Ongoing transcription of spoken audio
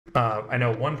I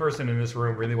know one person in this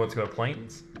room really wants to go to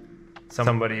planes.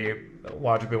 Somebody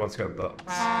logically wants to go to boats.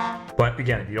 But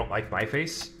again, if you don't like my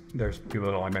face, there's people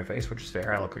that don't like my face, which is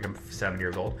fair. I look like I'm 7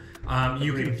 years old.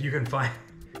 You can find.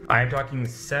 I'm talking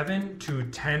 7 to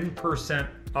 10%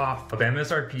 off of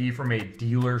MSRP from a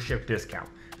dealership discount.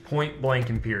 Point blank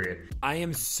and period. I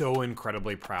am so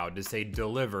incredibly proud to say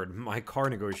Delivrd, my car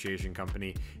negotiation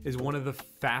company, is one of the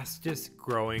fastest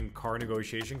growing car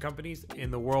negotiation companies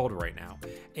in the world right now.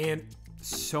 And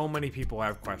so many people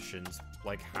have questions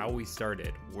like how we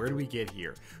started, where do we get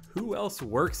here, who else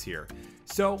works here?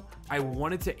 So I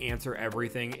wanted to answer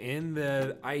everything in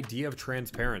the idea of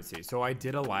transparency. So I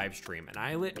did a live stream and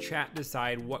I let chat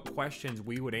decide what questions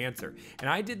we would answer. And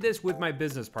I did this with my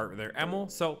business partner there, Emil.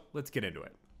 So let's get into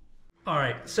it. All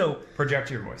right, so Project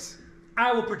your voice.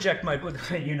 I will project my.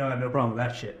 You know, I have no problem with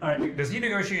that shit. All right. Does he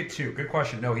negotiate too? Good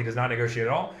question. No, he does not negotiate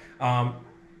at all.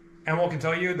 Emil can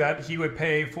tell you that he would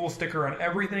pay full sticker on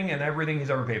everything and everything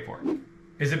he's ever paid for.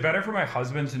 Is it better for my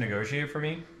husband to negotiate for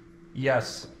me?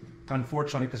 Yes,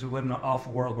 unfortunately, because we live in an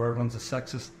awful world where everyone's a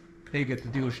sexist pig at the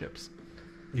dealerships.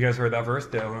 You guys heard that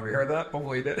first? Did we heard that?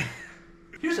 Hopefully you did.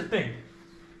 Here's the thing.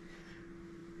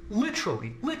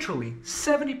 Literally,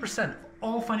 70% of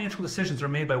all financial decisions are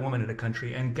made by women in the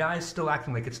country, and guys still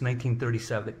acting like it's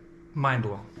 1937. Mind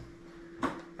blown.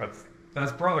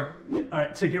 That's brother. All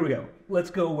right, so here we go.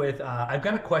 Let's go with. I've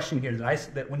got a question here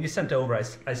that when you sent over,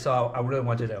 I saw. I really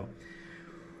wanted to know.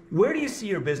 Where do you see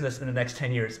your business in the next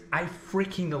 10 years? I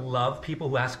freaking love people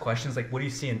who ask questions like, "What do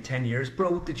you see in 10 years,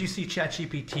 bro?" Did you see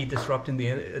ChatGPT disrupting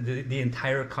the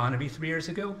entire economy 3 years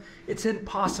ago? It's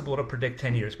impossible to predict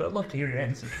 10 years, but I'd love to hear your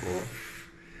answer.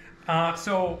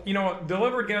 So, you know,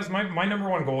 Delivrd, guys, my number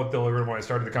one goal with Delivrd when I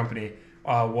started the company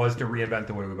was to reinvent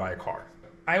the way we buy a car.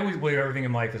 I always believe everything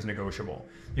in life is negotiable.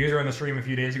 You guys were on the stream a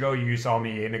few days ago. You saw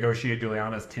me negotiate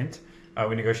Juliana's tint.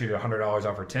 We negotiated $100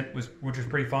 off her tint, which was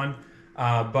pretty fun.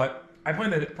 But I plan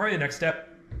that probably the next step,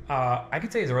 I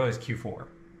could say as early as Q4.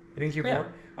 I think Q4.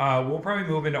 Yeah. We'll probably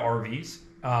move into RVs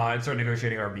and start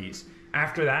negotiating RVs.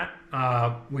 After that,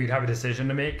 we'd have a decision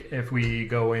to make if we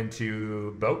go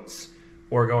into boats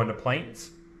or go into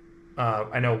planes.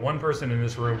 I know one person in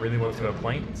this room really wants to go to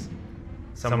planes.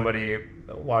 Somebody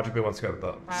logically wants to go to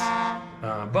boats.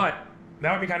 But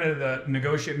that would be kind of the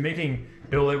making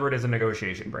Delivrd as a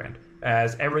negotiation brand.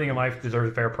 As everything in life deserves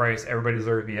a fair price, everybody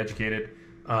deserves to be educated.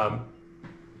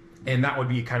 And that would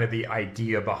be kind of the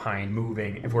idea behind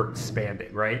moving if we're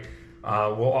expanding, right?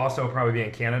 We'll also probably be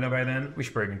in Canada by then. We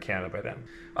should probably be in Canada by then.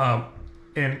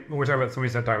 And when we're talking about, somebody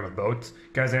said talking about boats.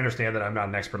 Guys, I understand that I'm not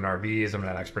an expert in RVs. I'm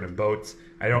not an expert in boats.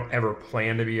 I don't ever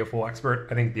plan to be a full expert.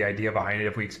 I think the idea behind it,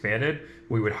 if we expanded,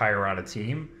 we would hire on a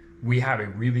team. We have a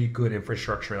really good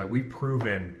infrastructure. Like, we've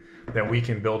proven that we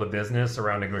can build a business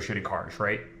around negotiating cars,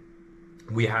 right?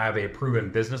 We have a proven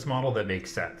business model that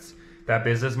makes sense. That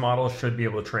business model should be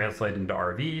able to translate into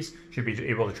RVs, should be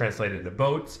able to translate into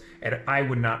boats, and I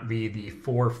would not be the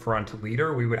forefront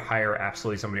leader. We would hire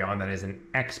absolutely somebody on that is an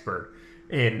expert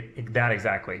in that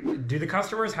exactly. Do the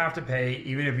customers have to pay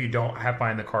even if you don't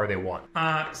find the car they want?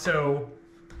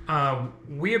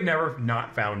 We have never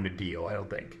not found a deal, I don't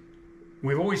think.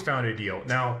 We've always found a deal.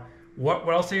 Now, what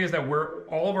I'll say is that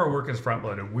all of our work is front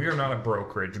loaded. We are not a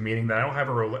brokerage, meaning that I don't have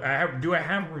I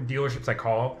have dealerships I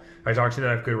call, I talk to that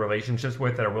I have good relationships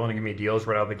with that are willing to give me deals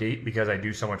right out of the gate because I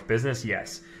do so much business?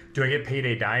 Yes. Do I get paid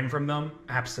a dime from them?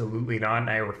 Absolutely not. And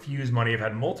I refuse money. I've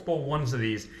had multiple ones of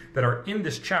these that are in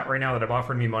this chat right now that have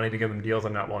offered me money to give them deals.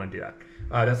 I'm not willing to do that.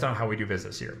 That's not how we do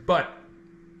business here. But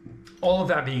all of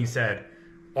that being said,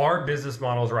 our business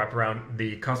model is wrapped around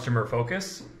the customer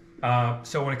focus.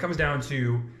 So when it comes down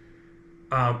to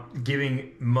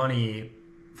giving money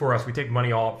for us, we take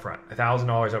money all up front,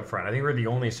 $1,000 up front. I think we're the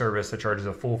only service that charges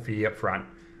a full fee up front.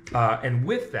 And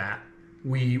with that,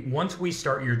 once we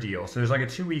start your deal, so there's like a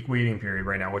 2-week waiting period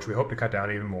right now, which we hope to cut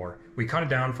down even more. We cut it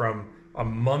down from a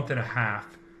month and a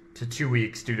half to 2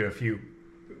 weeks due to a few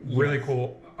really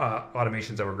cool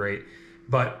automations that were great.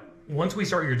 But once we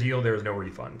start your deal, there's no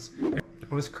refunds.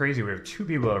 It was crazy. We have 2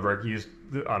 people that have used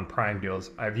on Prime deals.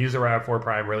 I've used the RAV4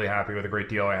 Prime, really happy with the great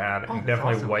deal I had.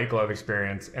 Definitely awesome. White glove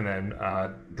experience. And then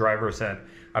driver said,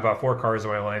 I bought 4 cars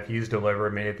in my life, used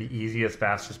Delivrd, made it the easiest,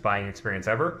 fastest buying experience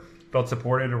ever. Felt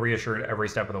supported and reassured every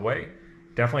step of the way.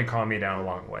 Definitely calmed me down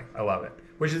along the way. I love it.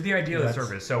 Which is the idea of the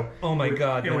service. So, oh my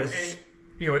God.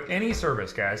 With any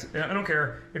service, guys, I don't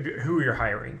care who you're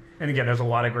hiring. And again, there's a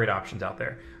lot of great options out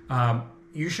there.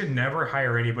 You should never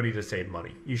hire anybody to save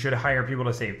money. You should hire people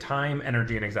to save time,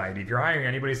 energy, and anxiety. If you're hiring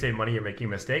anybody to save money, you're making a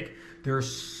mistake. There's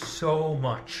so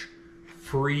much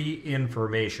free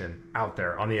information out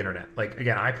there on the internet. Like,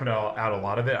 again, I put out a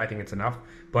lot of it. I think it's enough.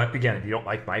 But again, if you don't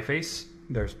like my face,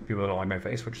 there's people that don't like my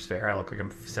face, which is fair. I look like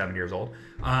I'm 7 years old.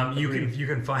 You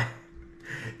can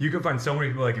find so many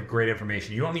people that give great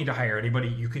information. You don't need to hire anybody.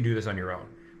 You can do this on your own.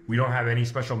 We don't have any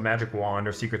special magic wand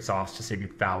or secret sauce to save you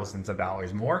thousands of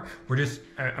dollars more.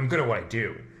 I'm good at what I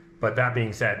do. But that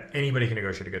being said, anybody can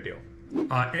negotiate a good deal.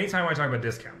 Anytime I talk about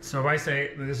discounts, so if I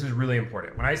say, this is really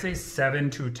important, when I say 7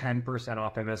 to 10%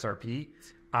 off MSRP,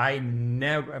 I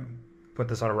never, put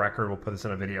this on a record, we'll put this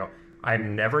in a video,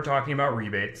 I'm never talking about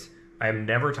rebates, I'm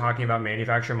never talking about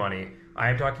manufacturer money,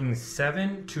 I'm talking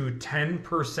 7 to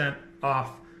 10%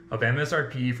 off of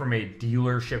MSRP from a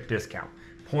dealership discount,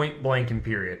 point blank and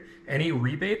period. Any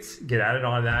rebates get added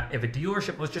on that. If a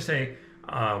dealership, let's just say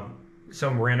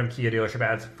some random Kia dealership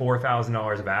adds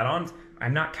 $4,000 of add-ons,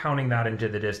 I'm not counting that into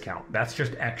the discount. That's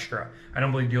just extra. I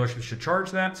don't believe dealerships should charge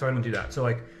that, so I don't do that. So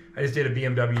like, I just did a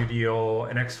BMW deal,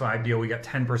 an X5 deal, we got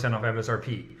 10% off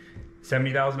MSRP.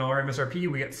 $70,000 MSRP,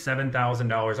 we get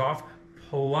 $7,000 off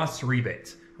plus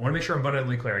rebates. I want to make sure I'm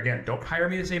abundantly clear. Again, don't hire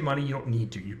me to save money. You don't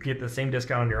need to. You get the same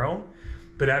discount on your own.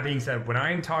 But that being said, when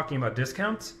I'm talking about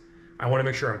discounts, I want to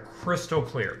make sure I'm crystal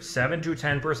clear. 7 to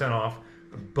 10% off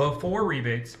before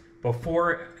rebates,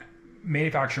 before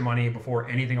manufacturer money, before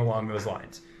anything along those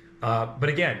lines. But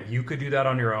again, you could do that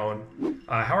on your own.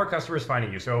 How are customers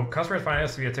finding you? So customers find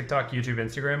us via TikTok, YouTube,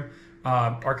 Instagram.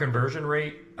 Our conversion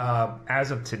rate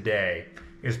as of today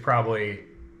is probably...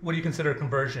 What do you consider a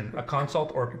conversion? A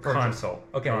consult or a purchase? Consult.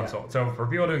 Okay. Consult. Yeah. So for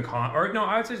people doing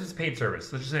I would say it's paid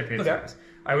service. Let's just say paid service.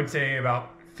 I would say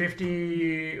about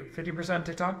 50%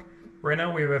 TikTok. Right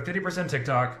now we have a 50%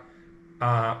 TikTok,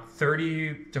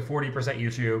 30 to 40%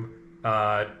 YouTube,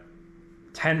 10%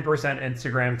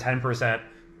 Instagram,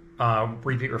 10%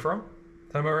 repeat referral. Is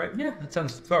that about right? Yeah, that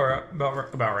sounds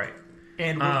about right.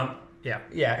 And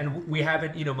yeah, and we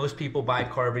haven't, most people buy a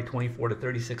car every 24 to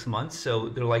 36 months, so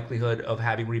the likelihood of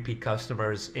having repeat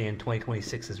customers in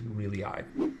 2026 is really high.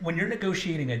 When you're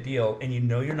negotiating a deal and you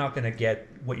know you're not going to get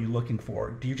what you're looking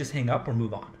for, do you just hang up or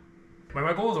move on?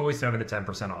 My goal is always 7 to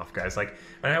 10% off, guys. And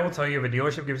I will tell you, if a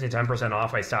dealership gives me 10%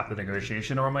 off, I stop the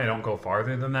negotiation normally. I don't go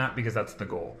farther than that because that's the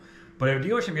goal. But if a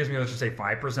dealership gives me, let's just say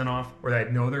 5% off, or I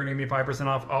know they're going to give me 5%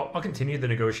 off, I'll continue the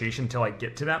negotiation until I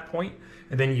get to that point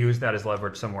and then use that as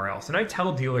leverage somewhere else. And I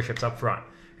tell dealerships up front,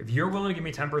 if you're willing to give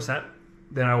me 10%,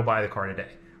 then I will buy the car today.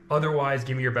 Otherwise,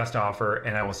 give me your best offer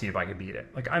and I will see if I can beat it.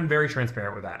 I'm very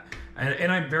transparent with that.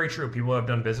 And I'm very true. People who have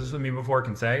done business with me before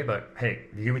can say, hey,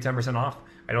 if you give me 10% off,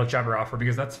 I don't chop your offer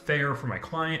because that's fair for my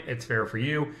client. It's fair for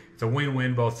you. It's a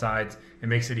win-win both sides. It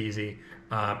makes it easy.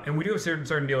 And we do have certain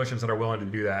dealerships that are willing to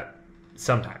do that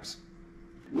sometimes.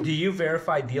 Do you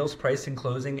verify deals priced and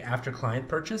closing after client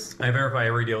purchase? I verify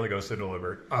every deal that goes to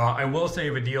Delivrd. I will say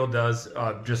if a deal does,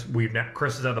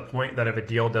 Chris is at the point that if a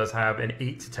deal does have an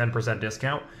 8 to 10%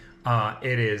 discount,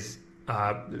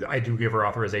 I do give her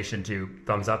authorization to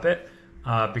thumbs up it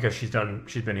because she's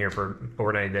been here for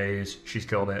over 90 days. She's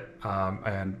killed it.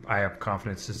 And I have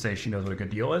confidence to say she knows what a good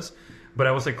deal is. But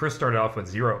I will say Chris started off with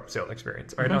zero sales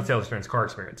experience, or not sales experience, car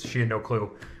experience. She had no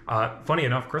clue. Funny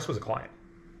enough, Chris was a client.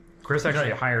 Chris actually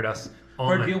hired us.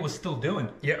 Her deal was still doing.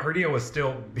 Yeah, her deal was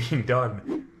still being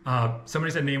done.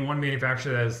 Somebody said name one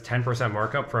manufacturer that has 10%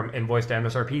 markup from invoice to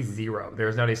MSRP. Zero.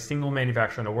 There's not a single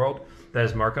manufacturer in the world that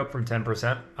has markup from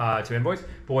 10% to invoice.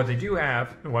 But what they do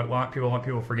have, and what a lot of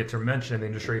people forget to mention in the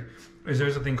industry, is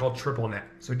there's a thing called triple net.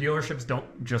 So dealerships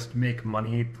don't just make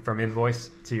money from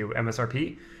invoice to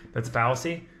MSRP. That's a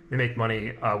fallacy. They make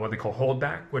money what they call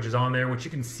holdback, which is on there, which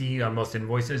you can see on most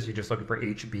invoices. You're just looking for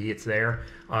HB, it's there.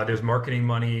 There's marketing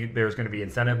money, there's going to be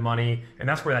incentive money, and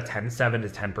that's where that 7 to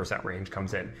 10% range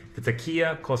comes in. If it's a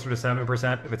Kia, closer to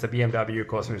 7%. If it's a BMW,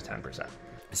 closer to 10%.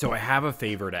 So I have a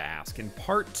favor to ask. In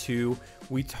part 2,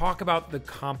 we talk about the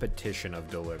competition of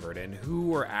Delivrd and who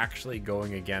we're actually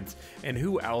going against and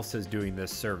who else is doing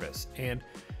this service. And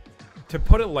to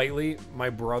put it lightly, my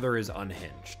brother is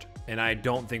unhinged. And I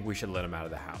don't think we should let him out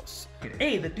of the house.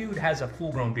 Hey, the dude has a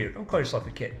full-grown beard. Don't call yourself a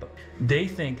kid. But they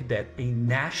think that a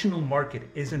national market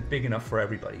isn't big enough for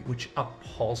everybody, which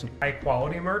appalls me. High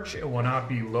quality merch, it will not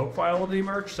be low quality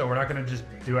merch, so we're not going to just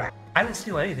do it. I don't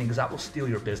steal anything because that will steal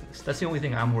your business. That's the only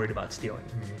thing I'm worried about stealing.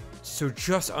 So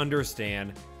just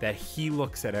understand that he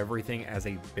looks at everything as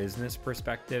a business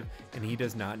perspective, and he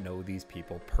does not know these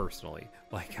people personally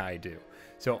like I do.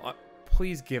 So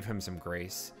please give him some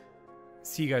grace.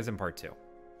 See you guys in part 2.